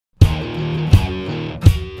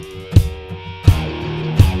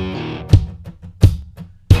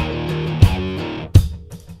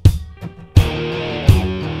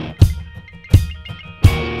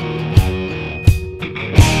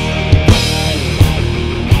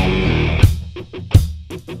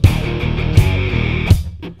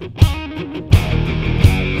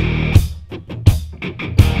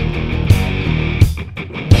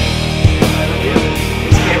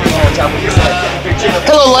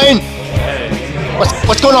Lane.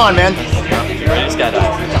 What's going on, man? Ready to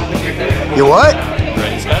skydive. You what?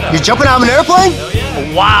 Ready to skydive. You jumping out of an airplane? Oh,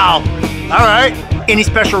 yeah. Wow. All right. Any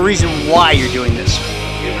special reason why you're doing this?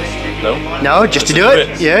 No? No, just to do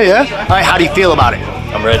it? Yeah. All right, how do you feel about it?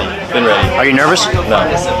 I'm ready. Been ready. Are you nervous? No.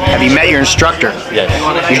 Have you met your instructor?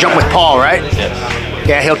 Yes. You jump with Paul, right? Yes.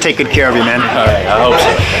 Yeah, he'll take good care of you, man. All right, I hope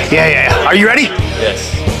so. Yeah. Are you ready?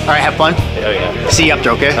 Yes. All right, have fun. Oh, yeah. See you up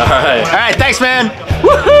there, okay? All right. All right, thanks, man.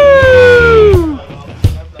 Woohoo!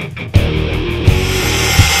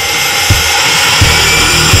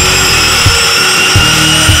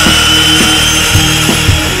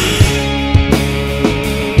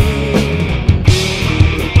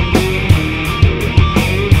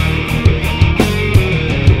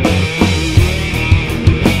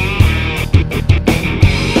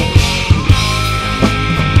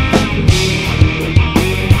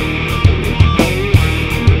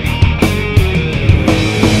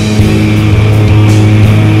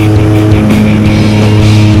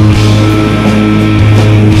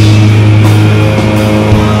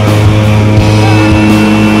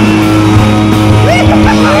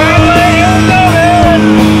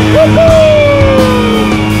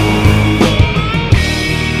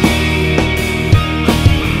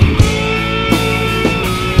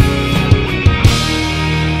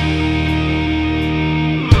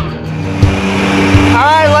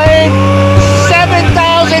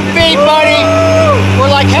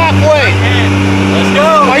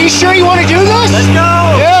 Sure you want to do this? Let's go!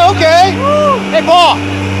 Yeah, okay. Woo. Hey, Paul.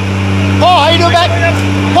 Paul, how you doing back?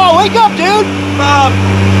 Paul, wake up, dude. I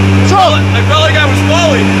felt like I was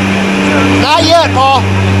falling. Not yet, Paul.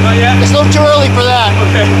 Not yet? It's a little too early for that.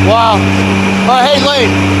 Okay. Wow. All right, hey,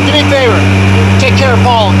 Lane, do me a favor. Take care of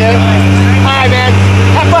Paul, okay? All right, man.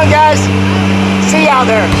 Have fun, guys. See you out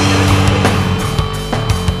there.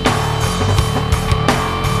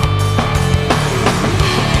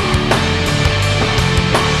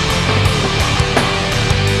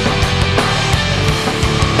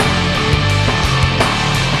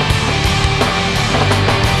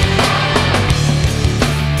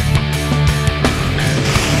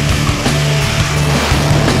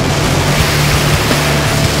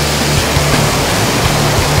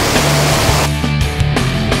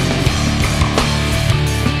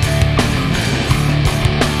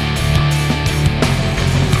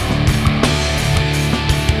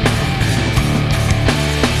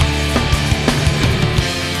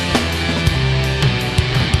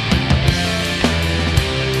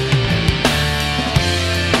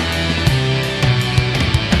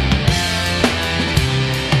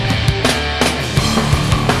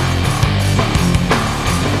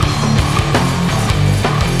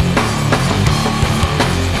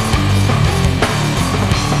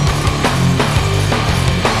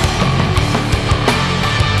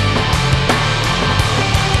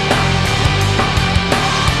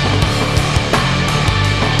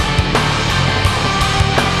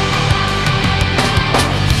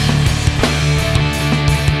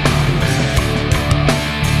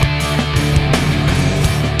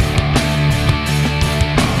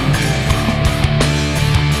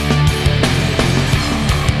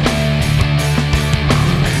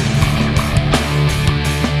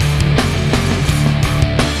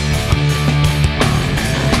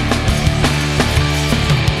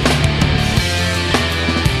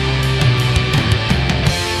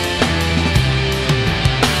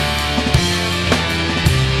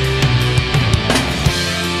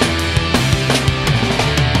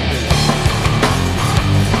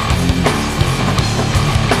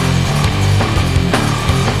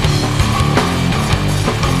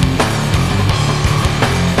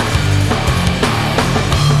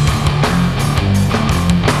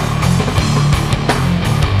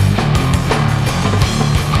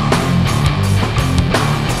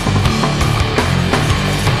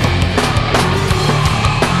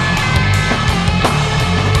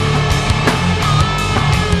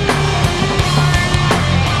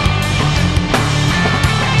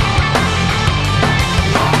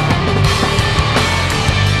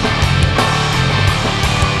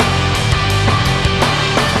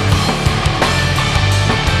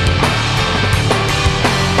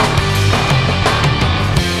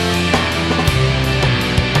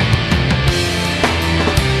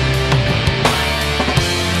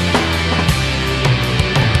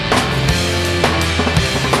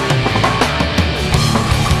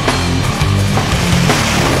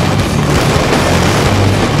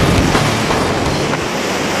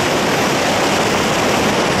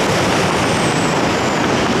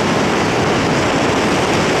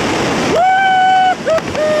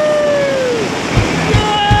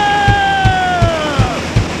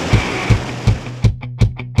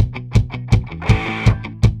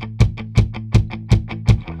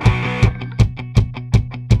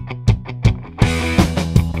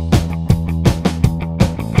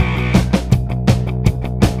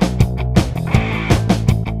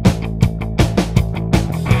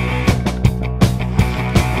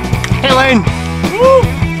 Lane. Woo!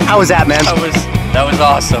 How was that, man? That was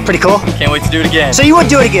awesome. Pretty cool. Can't wait to do it again. So you would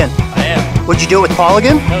do it again? I am. Would you do it with Paul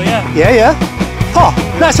again? Hell yeah. Yeah. Paul,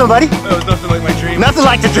 nice one, buddy. That was nothing like my dream. Nothing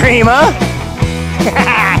like the dream, huh?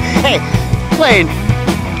 Hey, Lane.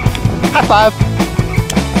 High five.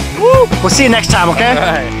 Woo. We'll see you next time, okay?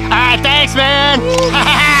 All right. All right, thanks, man.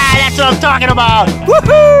 That's what I'm talking about.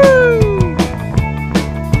 Woohoo!